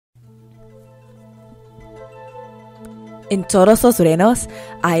En todos los reinos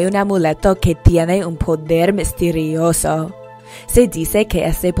hay un amuleto que tiene un poder misterioso. Se dice que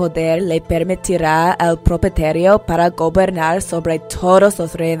ese poder le permitirá al propietario para gobernar sobre todos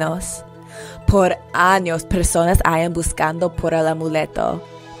los reinos. Por años personas hayan buscando por el amuleto,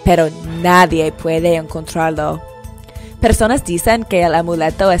 pero nadie puede encontrarlo. Personas dicen que el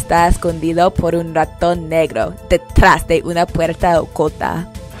amuleto está escondido por un ratón negro detrás de una puerta oculta.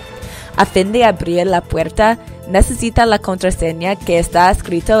 A fin de abrir la puerta, necesita la contraseña que está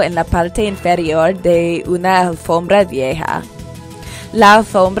escrito en la parte inferior de una alfombra vieja. La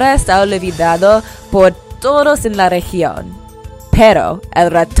alfombra está olvidada por todos en la región, pero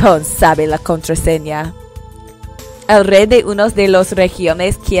el ratón sabe la contraseña. El rey de una de las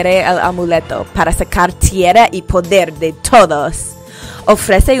regiones quiere el amuleto para sacar tierra y poder de todos.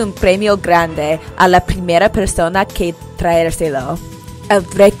 Ofrece un premio grande a la primera persona que traérselo. El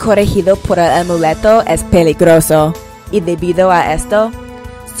rey corregido por el amuleto es peligroso, y debido a esto,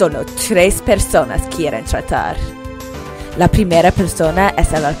 solo 3 personas quieren tratar. La primera persona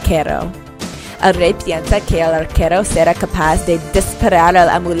es el arquero. El rey piensa que el arquero será capaz de disparar el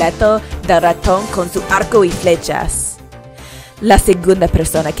amuleto del ratón con su arco y flechas. La segunda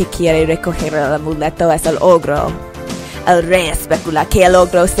persona que quiere recoger el amuleto es el ogro. El rey especula que el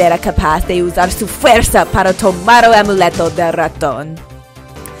ogro será capaz de usar su fuerza para tomar el amuleto del ratón.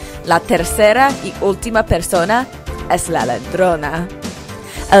 La tercera y última persona es la ladrona.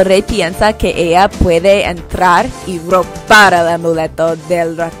 El rey piensa que ella puede entrar y robar el amuleto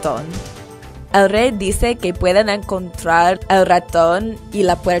del ratón. El rey dice que pueden encontrar el ratón y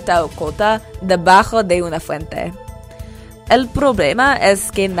la puerta oculta debajo de una fuente. El problema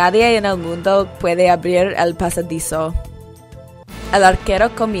es que nadie en el mundo puede abrir el pasadizo. El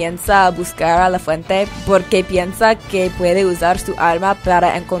arquero comienza a buscar a la fuente porque piensa que puede usar su arma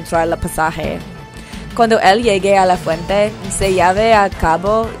para encontrar el pasaje. Cuando él llegue a la fuente, se lleva a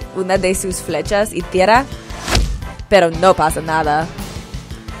cabo una de sus flechas y tira, pero no pasa nada.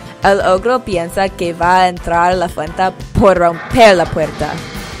 El ogro piensa que va a entrar a la fuente por romper la puerta,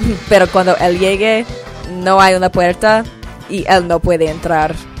 pero cuando él llegue, no hay una puerta y él no puede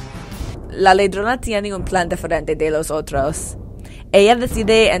entrar. La ladrona tiene un plan diferente de los otros. Ella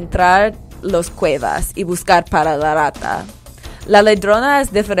decide entrar las cuevas y buscar para la rata. La ladrona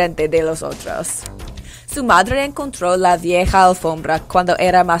es diferente de los otros. Su madre encontró la vieja alfombra cuando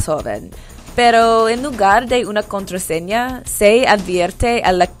era más joven, pero en lugar de una contraseña, se advierte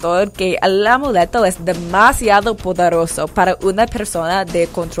al lector que el amuleto es demasiado poderoso para una persona de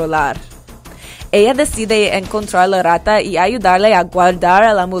controlar. Ella decide encontrar la rata y ayudarle a guardar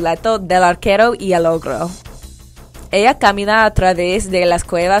el amuleto del arquero y el ogro. Ella camina a través de las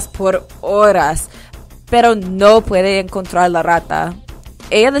cuevas por horas, pero no puede encontrar la rata.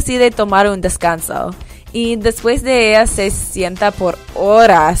 Ella decide tomar un descanso, y después de ella se sienta por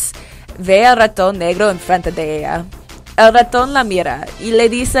horas, ve al ratón negro enfrente de ella. El ratón la mira y le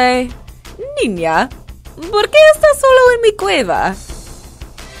dice: «Niña, ¿por qué estás solo en mi cueva?»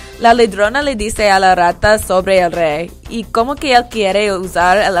 La ladrona le dice a la rata sobre el rey y cómo que él quiere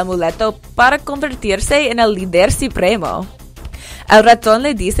usar el amuleto para convertirse en el líder supremo. El ratón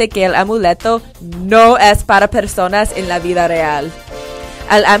le dice que el amuleto no es para personas en la vida real.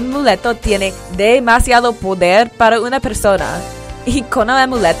 El amuleto tiene demasiado poder para una persona y con el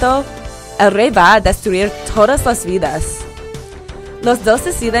amuleto el rey va a destruir todas las vidas. Los dos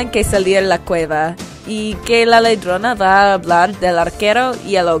deciden que salir de la cueva y que la ladrona va a hablar del arquero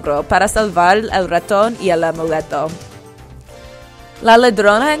y el ogro para salvar al ratón y el amuleto. La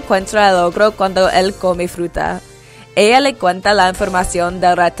ladrona encuentra al ogro cuando él come fruta. Ella le cuenta la información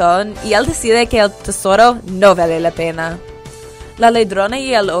del ratón y él decide que el tesoro no vale la pena. La ladrona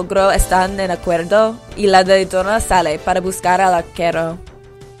y el ogro están en acuerdo y la ladrona sale para buscar al arquero.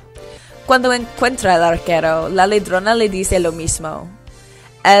 Cuando encuentra al arquero, la ladrona le dice lo mismo.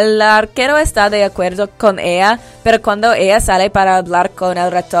 El arquero está de acuerdo con ella, pero cuando ella sale para hablar con el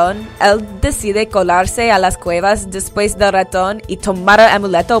ratón, él decide colarse a las cuevas después del ratón y tomar el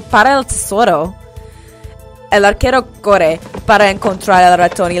amuleto para el tesoro. El arquero corre para encontrar al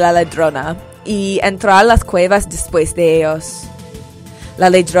ratón y la ladrona y entrar a las cuevas después de ellos.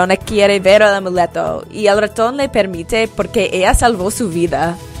 La ladrona quiere ver el amuleto y el ratón le permite porque ella salvó su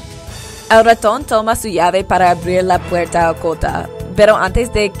vida. El ratón toma su llave para abrir la puerta oculta, pero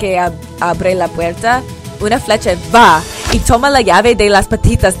antes de que abre la puerta, una flecha va y toma la llave de las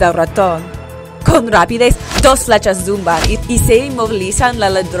patitas del ratón. Con rapidez, 2 flechas zumban y se inmovilizan la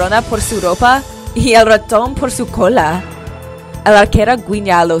ladrona por su ropa y el ratón por su cola. El arquero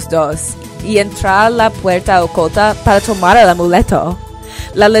guiña a los dos y entra a la puerta oculta para tomar el amuleto.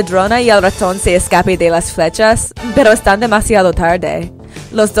 La ladrona y el ratón se escapan de las flechas, pero están demasiado tarde.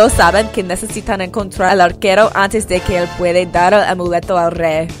 Los dos saben que necesitan encontrar al arquero antes de que él pueda dar el amuleto al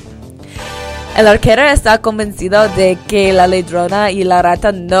rey. El arquero está convencido de que la ladrona y la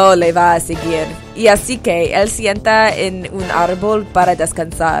rata no le va a seguir, y así que él sienta en un árbol para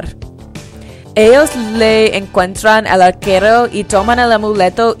descansar. Ellos le encuentran al arquero y toman el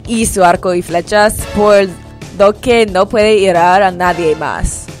amuleto y su arco y flechas, por lo que no puede irar a nadie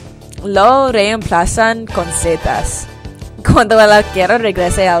más. Lo reemplazan con setas. Cuando el arquero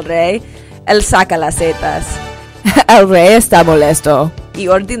regrese al rey, él saca las setas. El rey está molesto y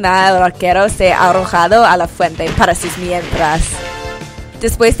ordena al arquero ser arrojado a la fuente para sus mientras.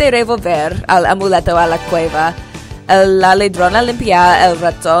 Después de revolver el amuleto a la cueva, la ladrona limpia el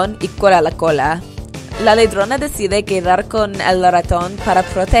ratón y cura la cola. La ladrona decide quedar con el ratón para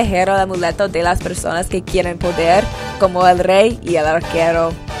proteger el amuleto de las personas que quieren poder, como el rey y el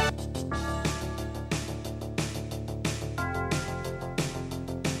arquero.